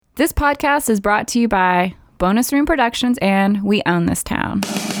This podcast is brought to you by Bonus Room Productions and We Own This Town.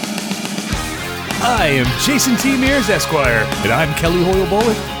 I am Jason T. Mears, Esquire. And I'm Kelly Hoyle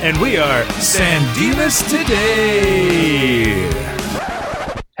Bullock. And we are San Dimas Today.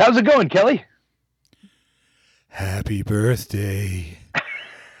 How's it going, Kelly? Happy birthday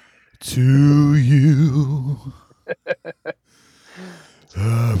to you.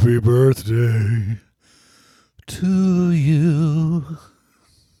 Happy birthday to you.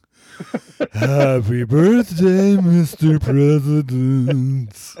 Happy birthday, Mr.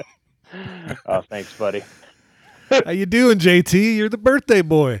 President. Oh, thanks, buddy. How you doing, JT? You're the birthday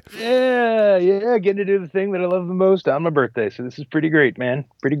boy. Yeah, getting to do the thing that I love the most on my birthday. So this is pretty great, man.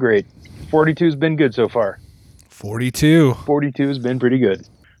 Pretty great. 42's been good so far. 42. 42 has been pretty good.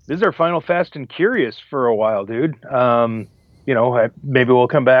 This is our final Fast and Curious for a while, dude. Maybe we'll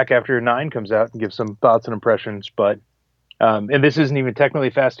come back after 9 comes out and give some thoughts and impressions. But and this isn't even technically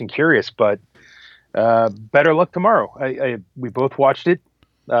Fast and Curious, but Better Luck Tomorrow. We both watched it.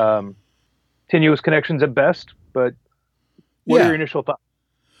 Tenuous connections at best, but what are your initial thoughts?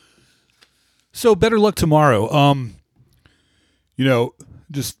 So Better Luck Tomorrow.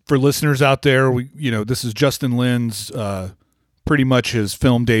 Just for listeners out there, this is Justin Lin's pretty much his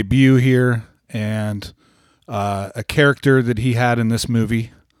film debut here, and a character that he had in this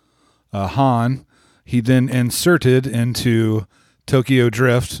movie, Han, he then inserted into Tokyo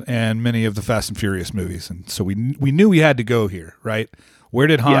Drift and many of the Fast and Furious movies. And so we knew we had to go here, right? Where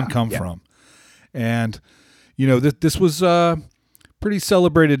did Han come from? And, this was a pretty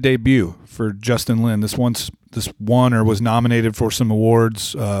celebrated debut for Justin Lin. This won or was nominated for some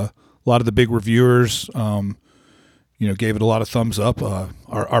awards. A lot of the big reviewers, gave it a lot of thumbs up.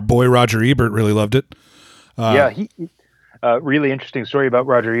 Our boy Roger Ebert really loved it. He really interesting story about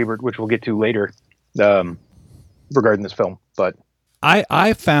Roger Ebert, which we'll get to later, regarding this film. But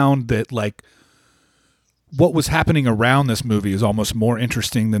I found that what was happening around this movie is almost more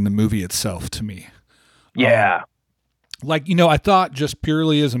interesting than the movie itself to me. Yeah. I thought just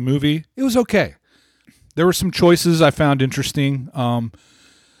purely as a movie, it was okay. There were some choices I found interesting.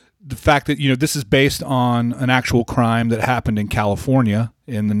 The fact that, this is based on an actual crime that happened in California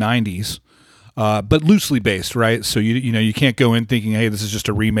in the 90s, but loosely based, right? So, you can't go in thinking, hey, this is just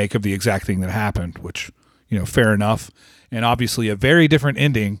a remake of the exact thing that happened, which, fair enough. And obviously a very different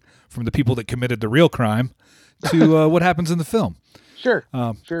ending from the people that committed the real crime to what happens in the film. Sure.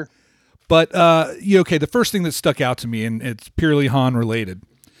 But, the first thing that stuck out to me, and it's purely Han related,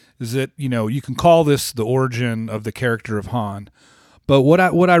 is that, you can call this the origin of the character of Han. But what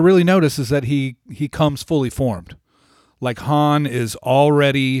I really notice is that he comes fully formed. Like Han is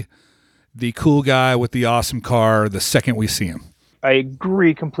already the cool guy with the awesome car the second we see him. I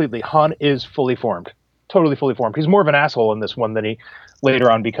agree completely. Han is fully formed. Totally fully formed. He's more of an asshole in this one than he later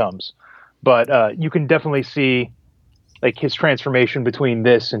on becomes. But you can definitely see his transformation between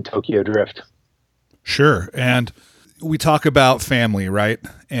this and Tokyo Drift. Sure. And we talk about family, right?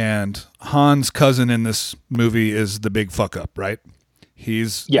 And Han's cousin in this movie is the big fuck up, right?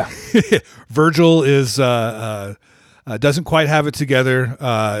 Virgil is doesn't quite have it together.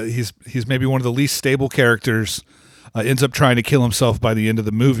 He's maybe one of the least stable characters. Ends up trying to kill himself by the end of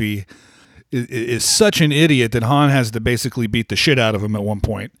the movie. Is such an idiot that Han has to basically beat the shit out of him at one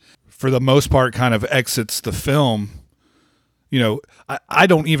point. For the most part, kind of exits the film. I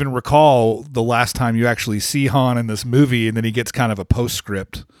don't even recall the last time you actually see Han in this movie, and then he gets kind of a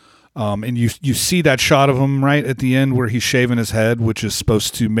postscript. And you see that shot of him right at the end where he's shaving his head, which is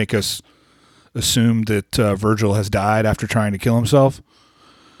supposed to make us assume that Virgil has died after trying to kill himself.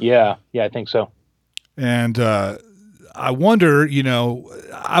 Yeah, I think so. And I wonder,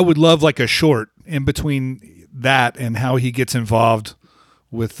 I would love a short in between that and how he gets involved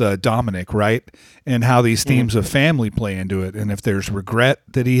with Dominic, right? And how these themes of family play into it. And if there's regret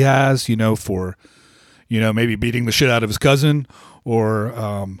that he has, for, maybe beating the shit out of his cousin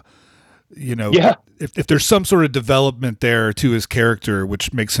or, if there's some sort of development there to his character,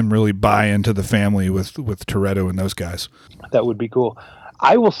 which makes him really buy into the family with Toretto and those guys. That would be cool.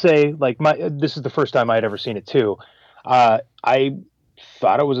 I will say, this is the first time I'd ever seen it too. I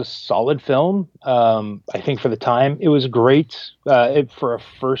thought it was a solid film. I think for the time it was great for a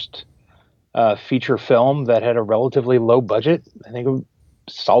first feature film that had a relatively low budget. I think a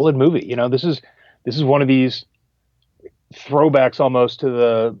solid movie. This is one of these throwbacks almost to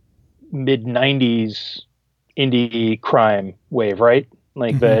the mid 90s indie crime wave, right?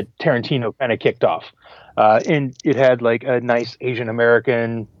 That Tarantino kind of kicked off. And it had a nice Asian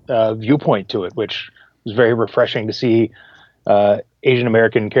American viewpoint to it, which was very refreshing to see Asian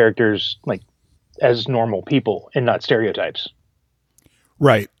American characters as normal people and not stereotypes.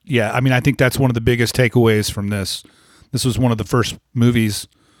 Right. Yeah. I mean, I think that's one of the biggest takeaways from this. This was one of the first movies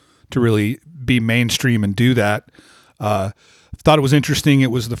to really be mainstream and do that. Thought it was interesting. It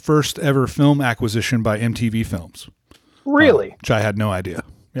was the first ever film acquisition by MTV Films. Really? Which I had no idea.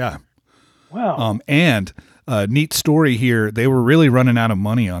 Yeah. Wow. And neat story here. They were really running out of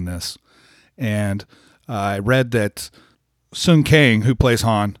money on this. And I read that Sung Kang, who plays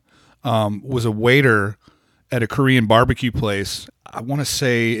Han, was a waiter at a Korean barbecue place. I want to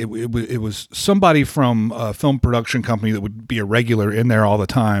say it was somebody from a film production company that would be a regular in there all the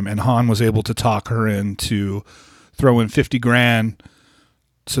time. And Han was able to talk her into throw in $50,000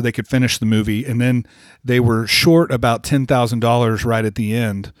 so they could finish the movie. And then they were short about $10,000 right at the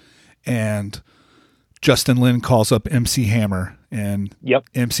end. And Justin Lin calls up MC Hammer, and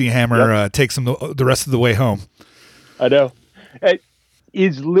MC Hammer takes him the rest of the way home. I know. It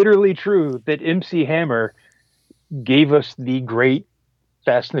is literally true that MC Hammer gave us the great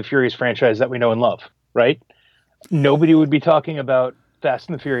Fast and the Furious franchise that we know and love, right? Nobody would be talking about Fast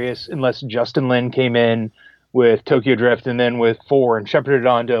and the Furious unless Justin Lin came in with Tokyo Drift and then with 4 and shepherded it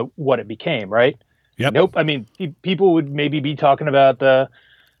on to what it became, right? Yep. Nope. I mean, people would maybe be talking about the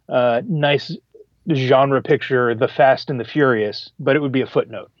nice genre picture, The Fast and the Furious, but it would be a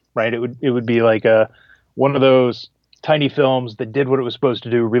footnote, right? It would be like one of those tiny films that did what it was supposed to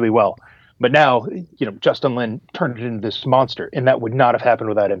do really well. But now, Justin Lin turned it into this monster, and that would not have happened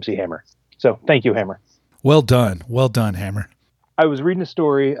without MC Hammer. So thank you, Hammer. Well done, Hammer. I was reading a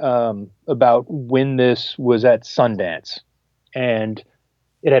story about when this was at Sundance, and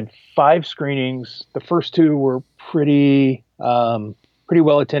it had 5 screenings. The first 2 were pretty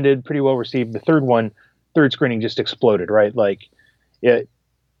well attended, pretty well received. The third screening just exploded, right? Like it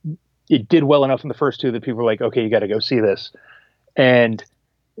did well enough in the first 2 that people were like, okay, you got to go see this. And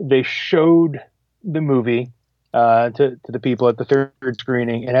they showed the movie to the people at the third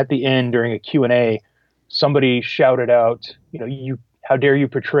screening. And at the end, during a Q&A, somebody shouted out, how dare you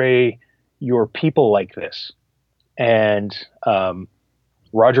portray your people like this? And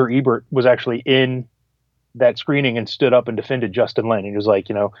Roger Ebert was actually in that screening and stood up and defended Justin Lin. He was like,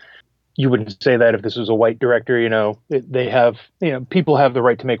 you wouldn't say that if this was a white director. They have, people have the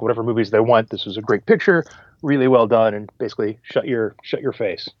right to make whatever movies they want. This was a great picture, really well done, and basically shut your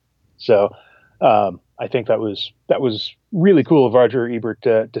face. So I think that was really cool of Roger Ebert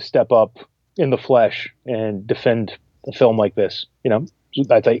to step up in the flesh and defend a film like this.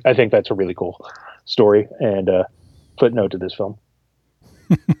 I think that's a really cool story and footnote to this film.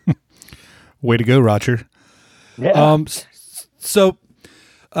 Way to go, Roger. Yeah. So,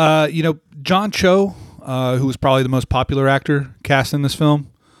 John Cho, who was probably the most popular actor cast in this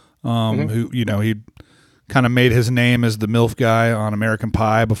film, who, he kind of made his name as the MILF guy on American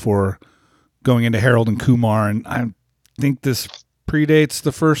Pie before going into Harold and Kumar. And I think this predates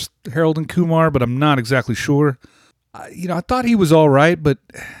the first Harold and Kumar, but I'm not exactly sure. I thought he was all right, but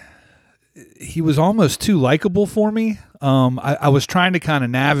he was almost too likable for me. I was trying to kind of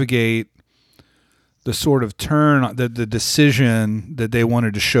navigate the sort of turn, the decision that they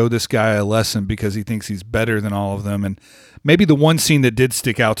wanted to show this guy a lesson because he thinks he's better than all of them. And maybe the one scene that did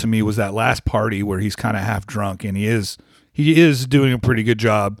stick out to me was that last party where he's kind of half drunk, and he is doing a pretty good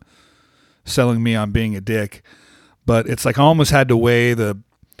job selling me on being a dick. But it's like I almost had to weigh the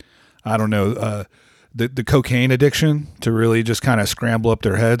cocaine addiction to really just kind of scramble up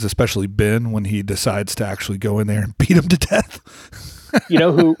their heads, especially Ben when he decides to actually go in there and beat him to death. You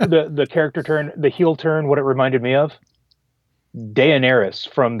know who the character turn, the heel turn, what it reminded me of? Daenerys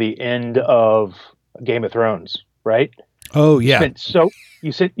from the end of Game of Thrones, right? Oh yeah.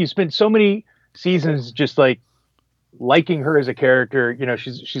 You spent so many seasons just like liking her as a character.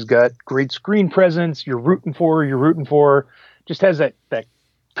 She's got great screen presence. You're rooting for her. Just has that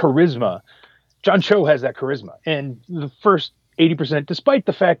charisma. John Cho has that charisma. And the first 80%, despite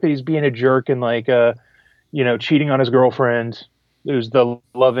the fact that he's being a jerk and cheating on his girlfriend, who's the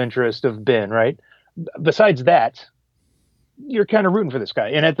love interest of Ben, right? Besides that, you're kind of rooting for this guy.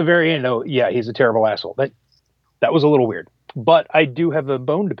 And at the very end, he's a terrible asshole. That was a little weird. But I do have a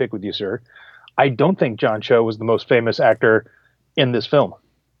bone to pick with you, sir. I don't think John Cho was the most famous actor in this film.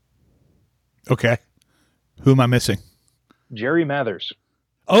 Okay. Who am I missing? Jerry Mathers.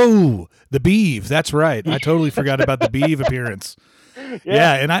 Oh, the Beeve. That's right. I totally forgot about the Beeve appearance.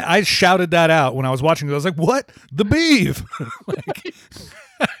 Yeah, and I shouted that out when I was watching it. I was like, what? The Beeve!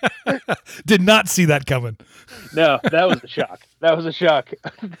 Did not see that coming. No, that was a shock.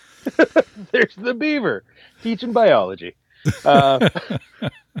 There's the beaver teaching biology.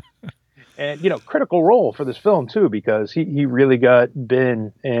 And, critical role for this film, too, because he really got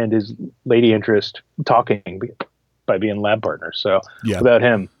Ben and his lady interest talking by being lab partners. So Yeah. without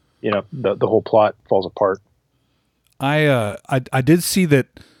him, the whole plot falls apart. I did see that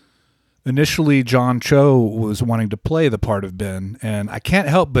initially John Cho was wanting to play the part of Ben, and I can't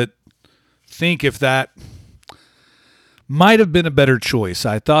help but think if that might have been a better choice.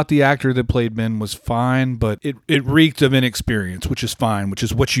 I thought the actor that played Ben was fine, but it reeked of inexperience, which is fine, which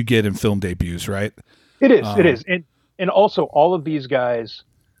is what you get in film debuts, right? It is. And also all of these guys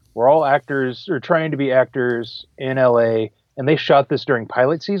were all actors or trying to be actors in LA, and they shot this during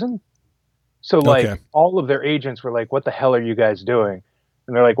pilot season. So like all of their agents were like, "What the hell are you guys doing?"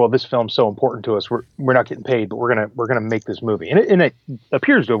 And they're like, "Well, this film's so important to us. We're not getting paid, but we're gonna make this movie." And it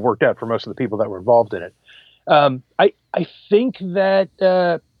appears to have worked out for most of the people that were involved in it. I think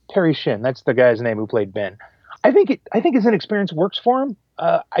that Perry Shin, that's the guy's name who played Ben. I think his inexperience works for him.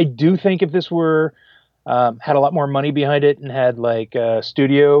 I do think if this were had a lot more money behind it and had like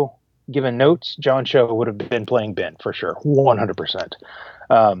studio given notes, John Cho would have been playing Ben for sure, 100%.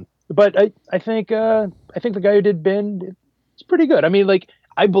 But I think the guy who did Ben is pretty good. I mean, like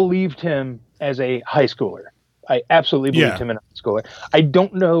I believed him as a high schooler. I absolutely believed him in a high schooler. I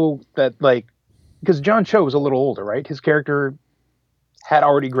don't know that because John Cho was a little older, right? His character had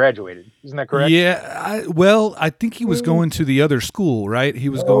already graduated. Isn't that correct? Yeah. I think he was going to the other school, right? He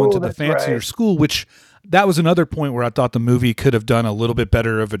was going to the fancier school, which that was another point where I thought the movie could have done a little bit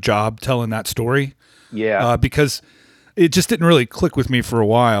better of a job telling that story. Yeah. Because it just didn't really click with me for a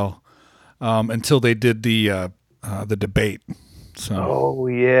while until they did the debate. So. Oh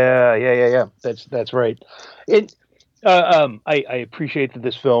yeah. That's right. I appreciate that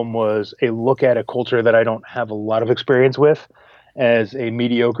this film was a look at a culture that I don't have a lot of experience with as a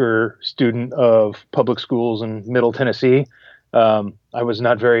mediocre student of public schools in Middle Tennessee. I was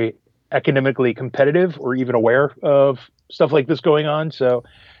not very academically competitive or even aware of stuff like this going on. So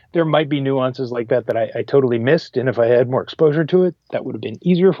there might be nuances like that I totally missed. And if I had more exposure to it, that would have been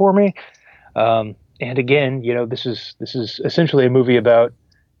easier for me. And again, this is essentially a movie about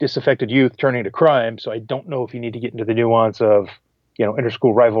disaffected youth turning to crime. So I don't know if you need to get into the nuance of,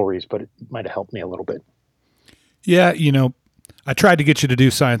 interschool rivalries, but it might have helped me a little bit. Yeah. I tried to get you to do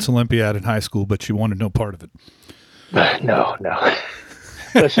Science Olympiad in high school, but you wanted no part of it. No.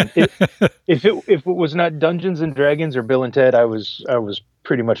 Listen, if it was not Dungeons and Dragons or Bill and Ted, I was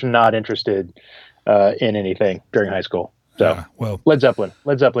pretty much not interested in anything during high school. So, Led Zeppelin.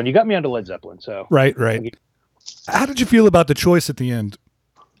 You got me onto Led Zeppelin. So right. How did you feel about the choice at the end?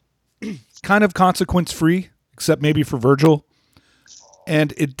 Kind of consequence free, except maybe for Virgil.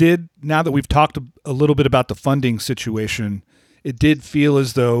 And it did. Now that we've talked a little bit about the funding situation, it did feel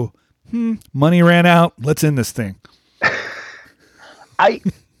as though money ran out. Let's end this thing. I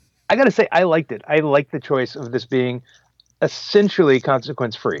got to say, I liked it. I liked the choice of this being essentially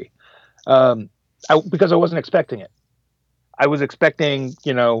consequence free, because I wasn't expecting it. I was expecting,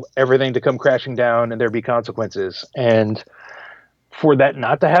 everything to come crashing down and there be consequences. And for that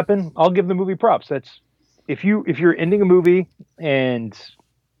not to happen, I'll give the movie props. That's if you're ending a movie and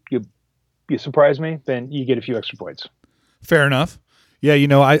you surprise me, then you get a few extra points. Fair enough. Yeah,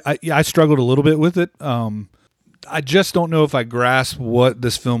 I struggled a little bit with it. I just don't know if I grasp what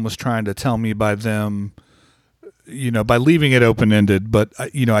this film was trying to tell me by them, by leaving it open-ended. But,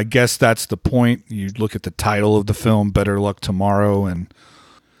 I guess that's the point. You look at the title of the film, Better Luck Tomorrow, and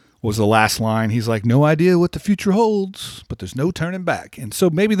was the last line. He's like, no idea what the future holds, but there's no turning back. And so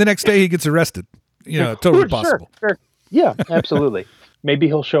maybe the next day he gets arrested. Totally possible. Sure. Yeah, absolutely. Maybe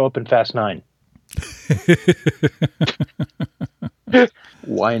he'll show up in Fast 9.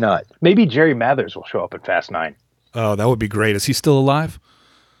 Why not? Maybe Jerry Mathers will show up in Fast 9. Oh, that would be great. Is he still alive?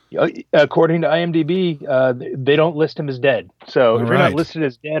 According to IMDb, they don't list him as dead. So if you're not listed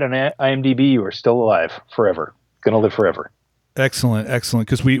as dead on IMDb, you are still alive forever. Going to live forever. Excellent.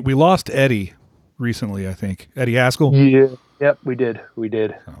 Because we lost Eddie recently, I think. Eddie Haskell? Yeah. Yep, we did.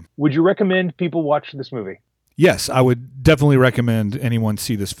 Would you recommend people watch this movie? Yes, I would definitely recommend anyone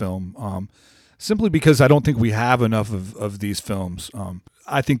see this film. Simply because I don't think we have enough of these films.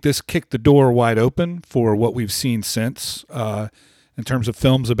 I think this kicked the door wide open for what we've seen since in terms of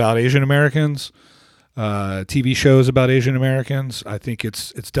films about Asian Americans, TV shows about Asian Americans. I think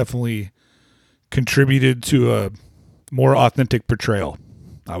it's definitely contributed to a more authentic portrayal,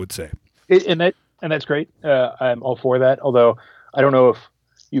 I would say. And that's great. I'm all for that. Although I don't know if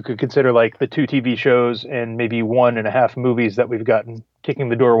you could consider like the 2 TV shows and maybe 1.5 movies that we've gotten kicking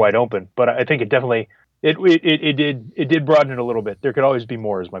the door wide open. But I think it definitely it did broaden it a little bit. There could always be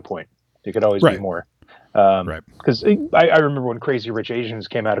more, is my point. There could always be more. Because I remember when Crazy Rich Asians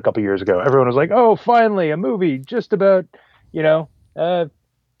came out a couple years ago, everyone was like, "Oh, finally a movie just about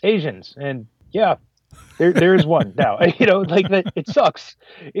Asians." And yeah, There's one now. You know, like that. It sucks.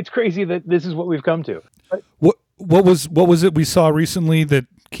 It's crazy that this is what we've come to. But, What was it we saw recently that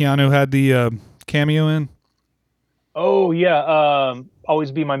Keanu had the cameo in? oh yeah,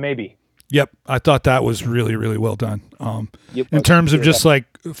 always be my maybe. Yep, I thought that was really, really well done. Yep, In terms of just like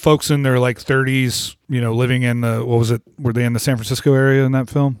folks in their like 30s, you know, living in the, what was it? Were they in the San Francisco area in that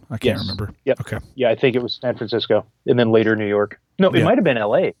film? I can't remember. Yep. Okay. Yeah, I think it was San Francisco, and then later New York. No, it Yeah. might have been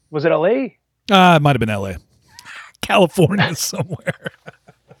L.A. Was it L.A.? It might have been LA. California somewhere.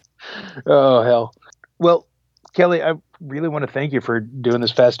 Oh hell. Well, Kelly, I really want to thank you for doing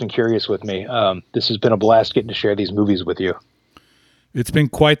this Fast and Curious with me. This has been a blast getting to share these movies with you. It's been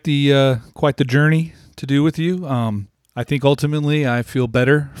quite the journey to do with you. I think ultimately I feel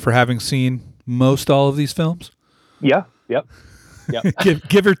better for having seen most all of these films. Yeah. Yep. Yep.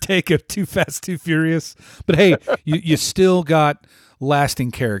 give or take a Too Fast, Too Furious. But hey, you still got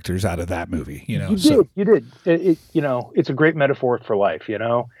lasting characters out of that movie. You know, You did. You know, it's a great metaphor for life. You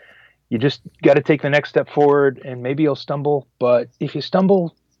know, you just got to take the next step forward, and maybe you'll stumble. But if you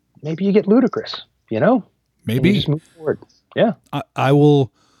stumble, maybe you get ludicrous. You know, maybe and you just move forward. Yeah. I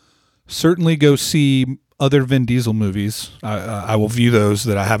will certainly go see other Vin Diesel movies. I will view those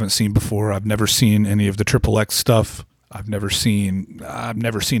that I haven't seen before. I've never seen any of the Triple X stuff. I've never seen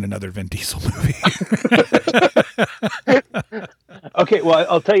another Vin Diesel movie. Okay, well,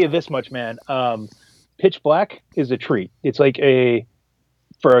 I'll tell you this much, man. Pitch Black is a treat. It's like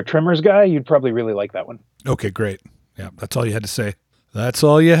for a Tremors guy, you'd probably really like that one. Okay, great. Yeah, that's all you had to say. That's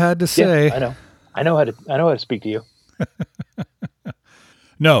all you had to say. Yeah, I know how to speak to you.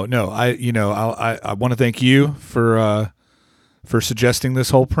 No. I want to thank you for suggesting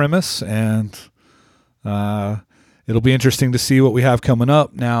this whole premise, and it'll be interesting to see what we have coming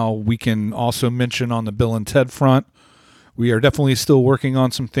up. Now, we can also mention on the Bill and Ted front, we are definitely still working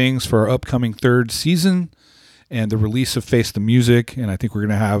on some things for our upcoming third season and the release of Face the Music, and I think we're going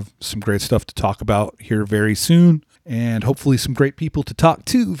to have some great stuff to talk about here very soon, and hopefully some great people to talk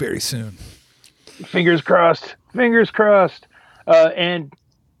to very soon. Fingers crossed. Fingers crossed. And,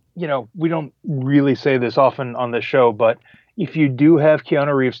 you know, we don't really say this often on this show, but if you do have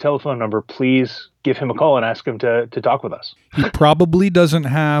Keanu Reeves' telephone number, please give him a call and ask him to talk with us. He probably doesn't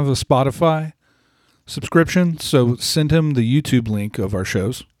have a Spotify subscription, so send him the YouTube link of our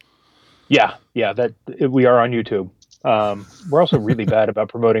shows. Yeah, that we are on YouTube. We're also really bad about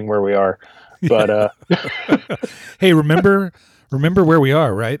promoting where we are, but hey, remember where we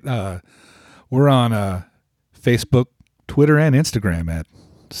are, right? We're on Facebook, Twitter, and Instagram at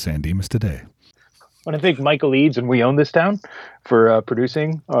San Dimas Today. I want to thank Michael Eads and We Own This Town for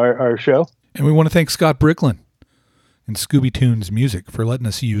producing our show. And we want to thank Scott Bricklin and Scooby Tunes Music for letting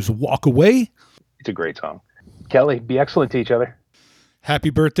us use Walk Away. It's a great song. Kelly, be excellent to each other. Happy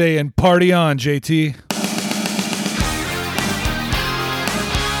birthday and party on, JT.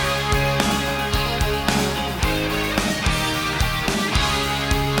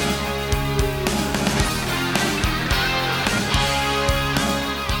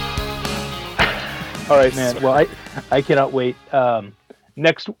 All right, man. Well, I cannot wait.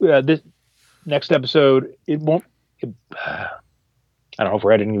 This next episode, it won't. I don't know if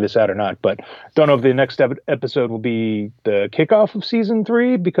we're editing this out or not, but don't know if the next episode will be the kickoff of season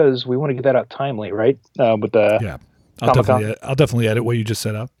 3 because we want to get that out timely, right? With the yeah, I'll definitely edit what you just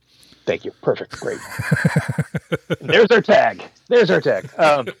set up. Thank you. Perfect. Great. There's our tag.